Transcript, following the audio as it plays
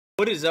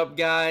What is up,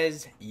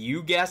 guys?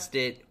 You guessed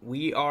it.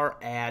 We are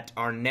at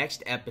our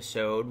next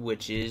episode,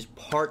 which is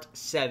part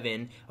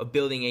 7 of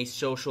building a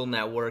social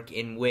network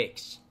in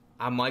Wix.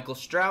 I'm Michael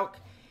Strauch,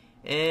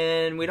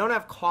 and we don't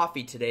have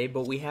coffee today,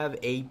 but we have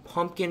a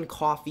pumpkin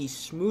coffee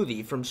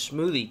smoothie from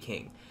Smoothie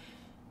King.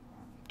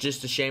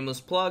 Just a shameless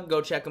plug,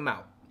 go check them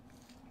out.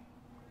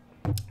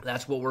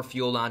 That's what we're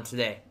fueled on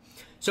today.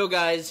 So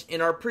guys,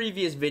 in our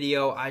previous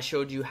video, I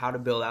showed you how to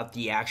build out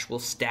the actual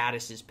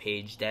statuses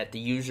page that the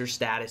user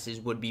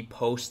statuses would be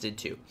posted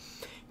to.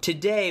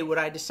 Today, what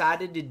I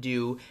decided to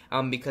do,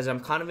 because I'm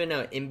kind of in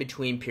an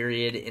in-between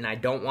period and I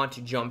don't want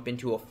to jump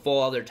into a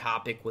full other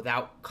topic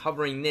without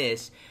covering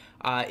this,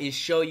 is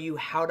show you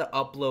how to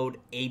upload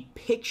a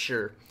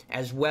picture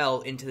as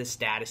well into the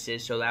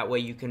statuses, so that way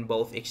you can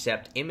both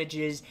accept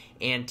images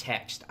and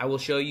text. I will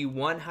show you,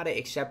 1, how to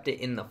accept it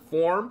in the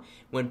form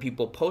when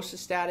people post a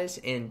status,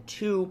 and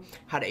 2,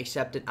 how to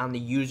accept it on the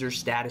user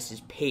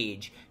statuses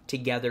page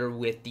together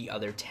with the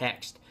other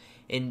text.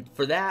 And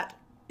for that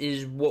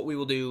is what we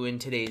will do in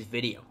today's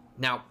video.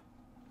 Now,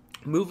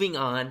 moving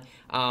on,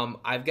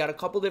 I've got a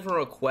couple different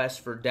requests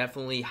for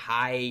definitely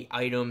high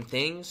item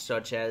things,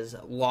 such as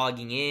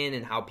logging in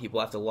and how people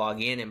have to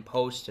log in and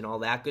post and all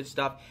that good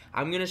stuff.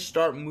 I'm going to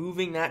start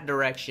moving that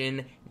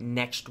direction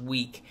next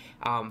week,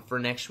 for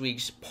next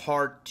week's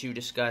part, to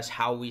discuss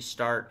how we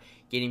start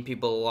getting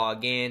people to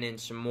log in and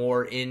some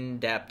more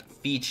in-depth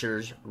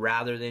features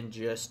rather than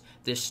just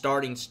the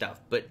starting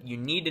stuff. But you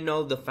need to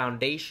know the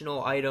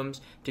foundational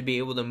items to be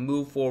able to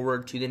move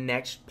forward to the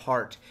next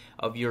part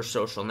of your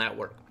social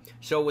network.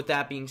 So with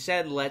that being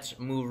said, let's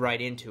move right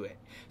into it.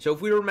 So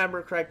if we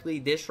remember correctly,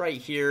 this right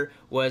here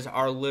was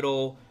our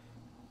little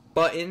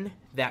button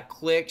that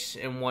clicks,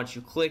 and once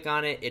you click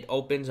on it, it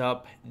opens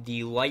up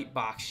the light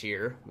box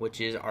here, which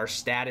is our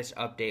status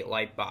update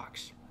light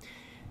box.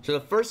 So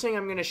the first thing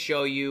I'm going to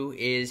show you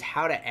is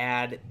how to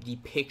add the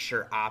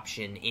picture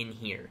option in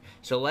here.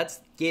 So let's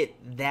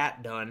get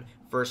that done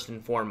first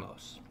and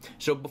foremost.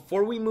 So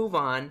before we move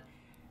on,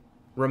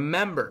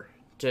 remember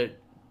to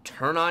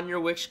turn on your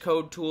Wix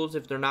Code tools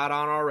if they're not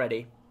on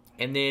already,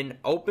 and then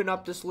open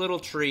up this little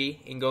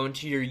tree and go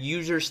into your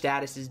user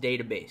statuses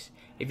database.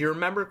 If you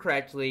remember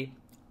correctly,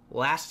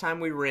 last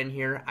time we were in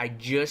here, I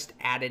just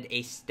added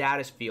a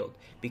status field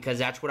because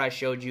that's what I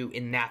showed you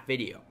in that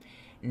video.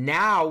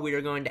 Now we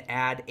are going to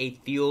add a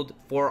field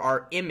for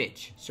our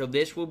image. So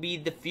this will be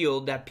the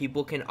field that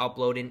people can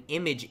upload an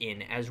image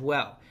in as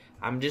well.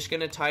 I'm just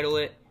going to title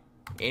it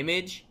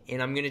image,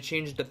 and I'm going to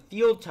change the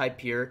field type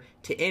here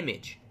to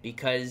image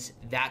because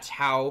that's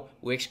how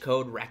Wix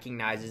Code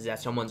recognizes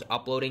that someone's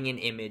uploading an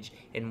image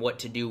and what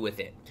to do with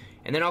it.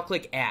 And then I'll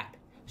click add.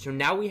 So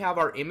now we have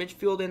our image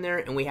field in there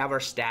and we have our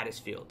status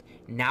field.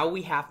 Now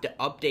we have to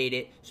update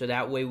it so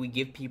that way we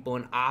give people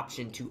an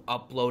option to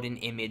upload an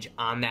image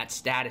on that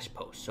status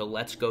post. So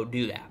let's go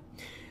do that.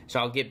 So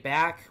I'll get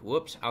back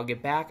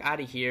out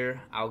of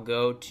here. I'll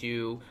go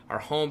to our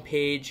home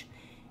page,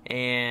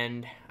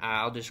 and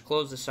I'll just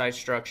close the site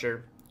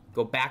structure,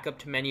 go back up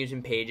to menus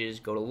and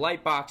pages, go to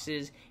light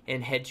boxes,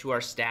 and head to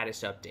our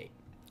status update.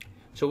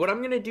 So what I'm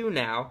going to do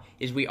now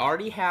is we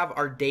already have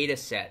our data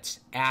sets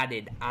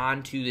added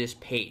onto this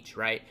page,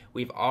 right?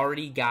 We've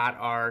already got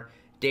our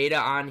data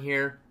on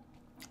here,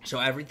 so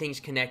everything's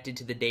connected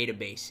to the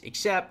database,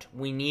 except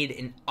we need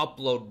an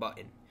upload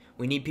button.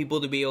 We need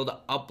people to be able to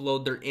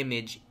upload their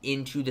image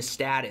into the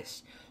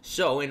status.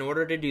 So in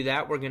order to do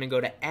that, we're going to go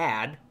to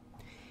add,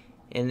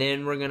 and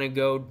then we're going to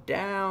go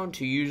down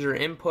to user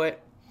input,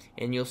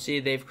 and you'll see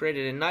they've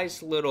created a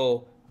nice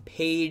little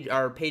page,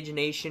 our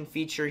pagination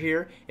feature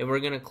here, and we're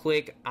going to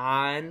click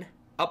on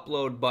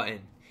upload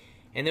button.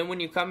 And then when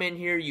you come in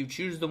here, you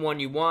choose the one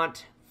you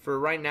want. For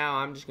right now,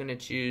 I'm just going to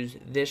choose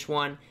this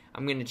one.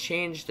 I'm going to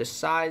change the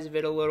size of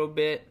it a little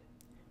bit,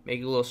 make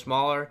it a little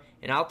smaller,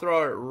 and I'll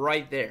throw it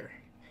right there.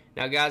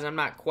 Now guys, I'm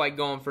not quite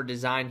going for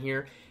design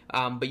here,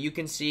 but you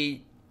can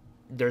see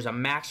there's a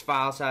max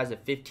file size of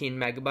 15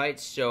 megabytes.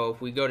 So if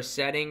we go to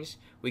settings,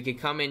 we could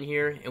come in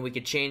here and we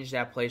could change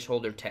that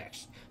placeholder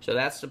text. So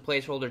that's the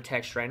placeholder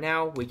text right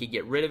now. We could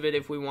get rid of it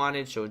if we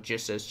wanted, so it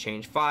just says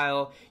change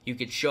file. You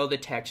could show the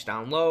text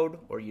on load,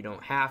 or you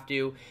don't have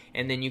to.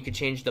 And then you could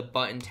change the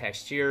button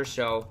text here,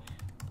 so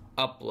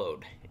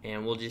upload.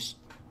 And we'll just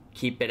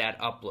keep it at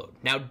upload.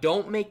 Now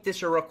don't make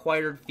this a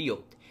required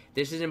field.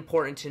 This is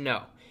important to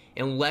know.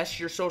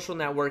 Unless your social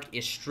network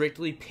is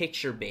strictly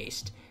picture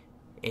based,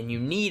 and you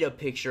need a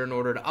picture in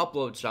order to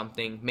upload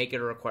something, make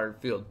it a required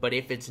field. But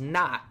if it's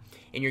not,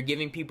 and you're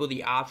giving people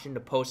the option to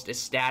post a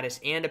status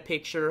and a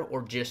picture,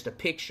 or just a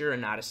picture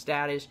and not a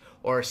status,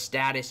 or a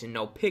status and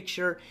no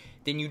picture,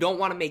 then you don't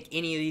want to make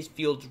any of these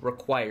fields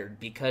required,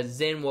 because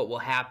then what will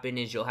happen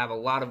is you'll have a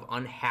lot of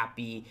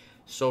unhappy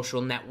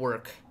social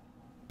network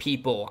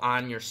people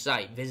on your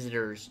site,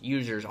 visitors,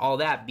 users, all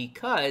that,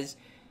 because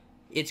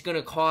it's going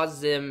to cause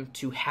them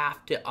to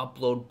have to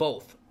upload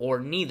both or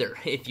neither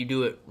if you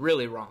do it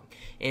really wrong,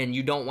 and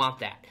you don't want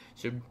that.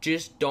 So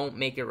just don't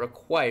make it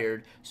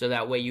required, so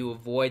that way you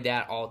avoid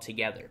that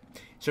altogether.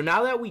 So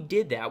now that we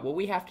did that, what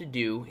we have to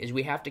do is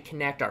we have to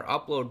connect our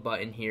upload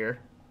button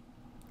here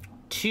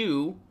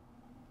to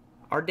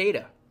our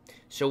data.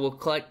 So we'll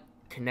click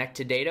connect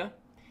to data,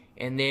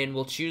 and then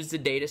we'll choose the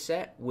data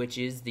set, which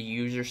is the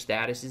user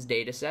status's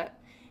data set,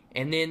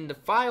 and then the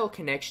file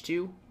connects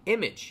to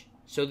image.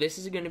 So this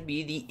is going to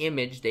be the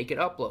image they could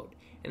upload.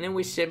 And then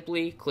we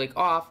simply click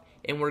off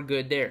and we're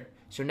good there.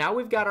 So now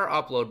we've got our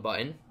upload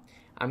button.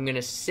 I'm going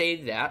to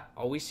save that.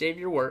 Always save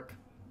your work.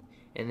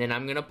 And then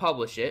I'm going to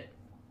publish it.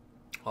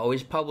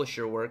 Always publish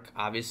your work,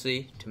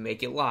 obviously, to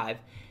make it live.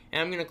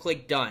 And I'm going to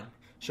click done.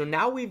 So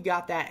now we've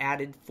got that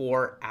added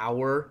for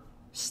our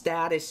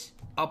status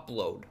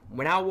upload.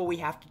 Now what we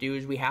have to do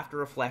is we have to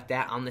reflect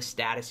that on the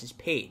statuses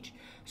page.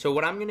 So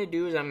what I'm going to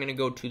do is I'm going to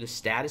go to the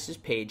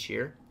statuses page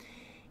here.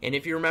 And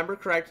if you remember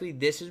correctly,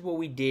 this is what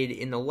we did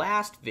in the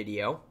last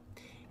video.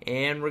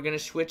 And we're going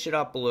to switch it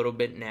up a little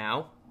bit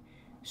now.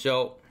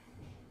 So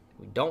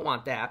we don't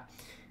want that.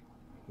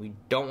 We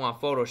don't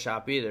want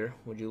Photoshop either.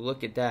 Would you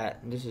look at that?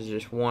 This is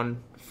just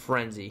one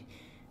frenzy.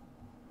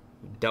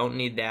 We don't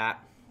need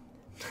that.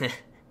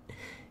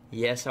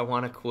 Yes, I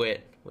want to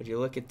quit. Would you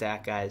look at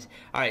that, guys?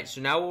 Alright, so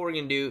now what we're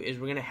going to do is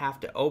we're going to have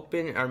to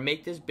open or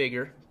make this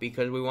bigger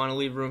because we want to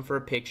leave room for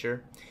a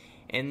picture.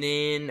 And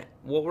then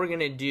what we're going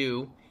to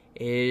do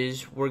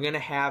is we're going to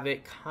have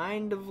it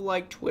kind of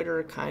like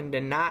Twitter, kind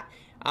of not.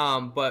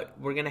 But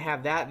we're going to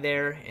have that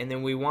there, and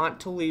then we want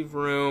to leave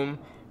room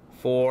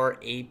for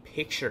a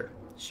picture.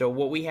 So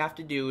what we have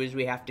to do is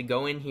we have to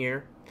go in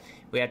here,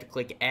 we have to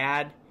click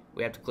add,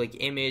 we have to click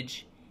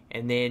image,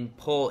 and then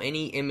pull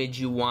any image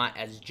you want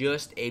as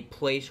just a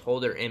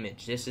placeholder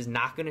image. This is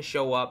not going to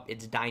show up,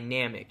 it's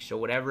dynamic, so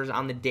whatever's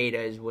on the data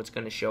is what's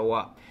going to show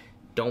up.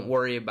 Don't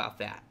worry about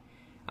that.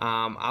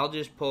 I'll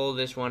just pull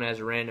this one as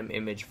a random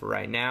image for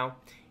right now.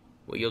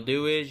 What you'll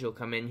do is you'll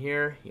come in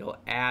here, you'll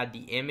add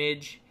the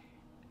image.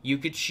 You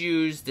could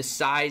choose the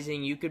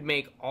sizing. You could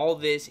make all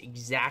this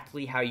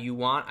exactly how you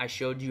want. I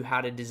showed you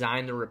how to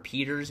design the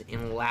repeaters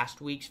in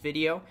last week's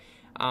video,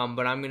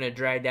 but I'm going to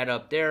drag that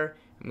up there.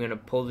 I'm going to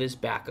pull this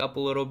back up a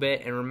little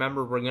bit, and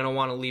remember, we're going to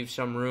want to leave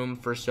some room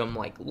for some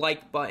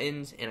like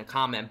buttons and a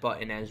comment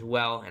button as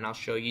well, and I'll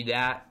show you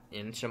that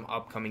in some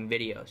upcoming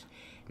videos.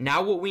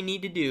 Now what we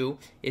need to do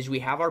is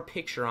we have our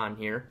picture on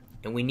here,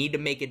 and we need to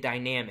make it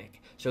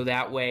dynamic, so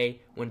that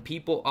way when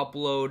people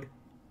upload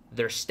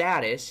their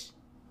status,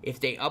 if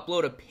they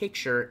upload a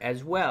picture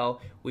as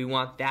well, we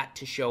want that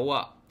to show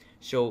up.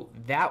 So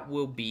that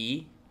will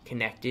be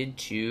connected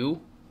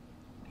to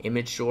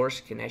image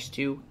source, connects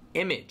to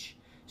image.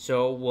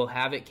 So we'll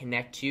have it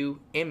connect to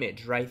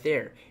image right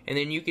there. And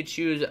then you could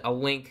choose a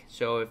link.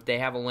 So if they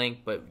have a link,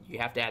 but you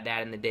have to add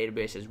that in the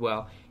database as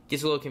well. It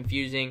gets a little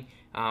confusing,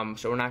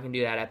 so we're not going to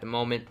do that at the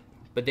moment.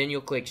 But then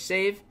you'll click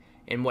save,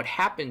 and what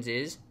happens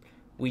is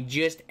we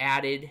just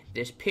added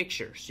this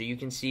picture. So you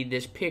can see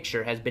this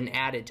picture has been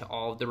added to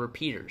all of the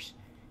repeaters,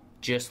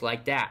 just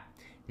like that.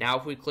 Now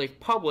if we click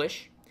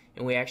publish,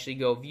 and we actually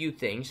go view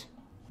things,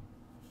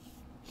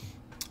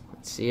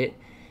 let's see it.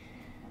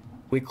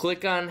 We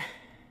click on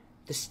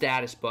the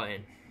status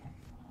button.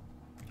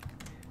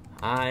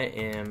 I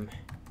am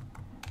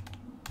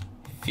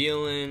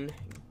feeling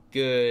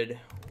good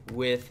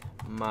with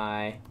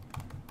my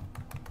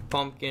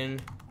pumpkin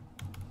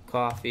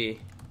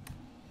coffee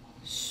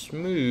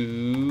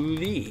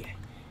smoothie.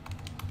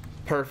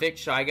 Perfect.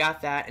 So I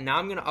got that, and now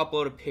I'm gonna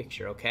upload a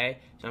picture. Okay,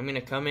 so I'm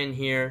gonna come in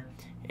here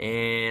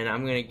and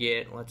I'm gonna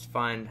get, let's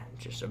find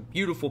just a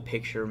beautiful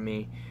picture of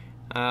me.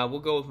 We'll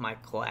go with my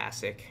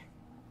classic,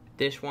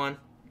 this one.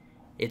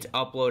 It's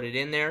uploaded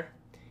in there,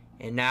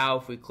 and now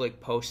if we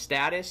click post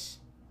status,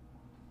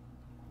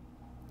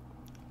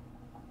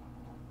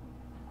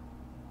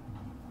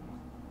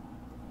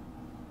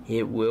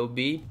 it will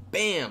be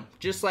bam,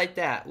 just like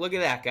that. Look at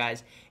that,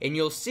 guys, and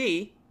you'll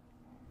see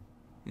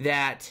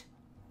that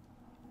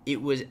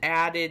it was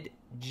added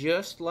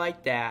just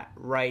like that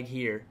right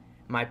here.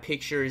 My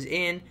picture is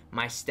in,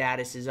 my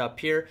status is up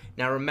here.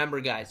 Now remember,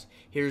 guys,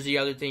 here's the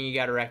other thing you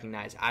got to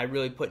recognize. I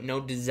really put no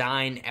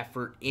design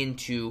effort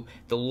into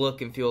the look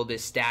and feel of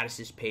this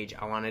statuses page.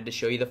 I wanted to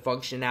show you the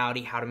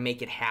functionality, how to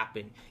make it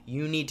happen.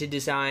 You need to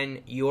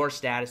design your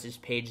statuses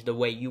page the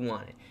way you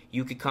want it.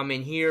 You could come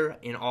in here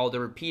in all the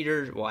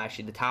repeaters, well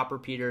actually the top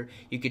repeater,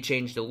 you could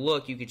change the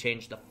look, you could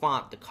change the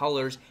font, the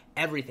colors,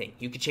 everything.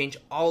 You could change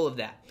all of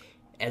that,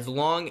 as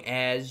long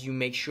as you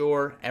make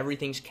sure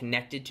everything's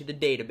connected to the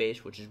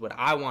database, which is what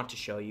I want to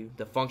show you.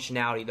 The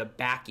functionality, the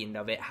back end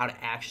of it, how to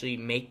actually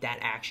make that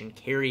action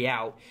carry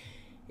out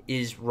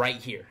is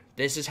right here.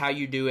 This is how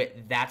you do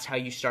it. That's how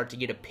you start to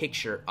get a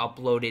picture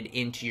uploaded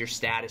into your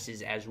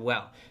statuses as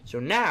well. So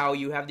now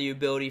you have the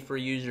ability for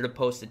a user to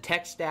post a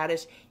text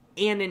status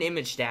and an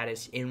image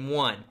status in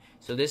one.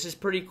 So this is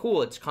pretty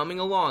cool. It's coming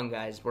along,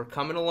 guys. We're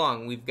coming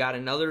along. We've got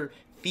another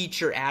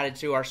feature added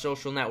to our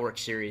social network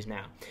series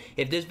now.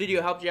 If this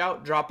video helped you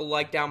out, drop a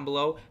like down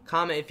below,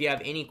 comment if you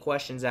have any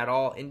questions at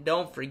all, and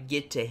don't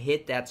forget to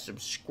hit that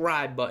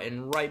subscribe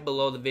button right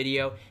below the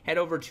video. Head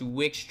over to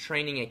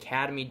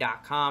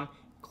wixtrainingacademy.com,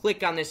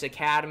 click on this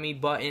Academy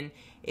button,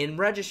 and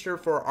register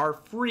for our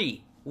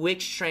free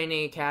Wix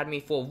Training Academy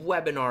full of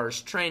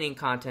webinars, training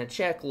content,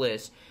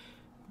 checklists,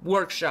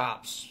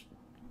 workshops,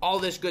 all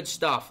this good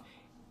stuff,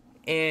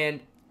 and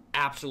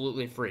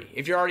absolutely free.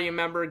 If you're already a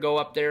member, go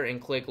up there and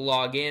click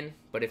log in,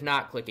 but if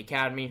not, click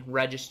Academy,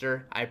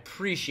 register. I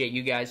appreciate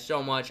you guys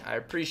so much. I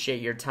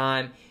appreciate your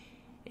time,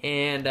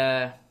 and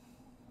I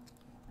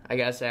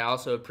gotta say, I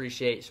also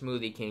appreciate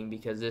Smoothie King,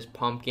 because this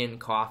pumpkin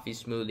coffee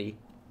smoothie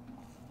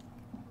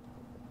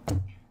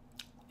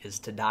is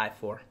to die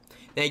for.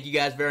 Thank you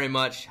guys very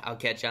much. I'll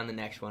catch you on the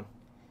next one.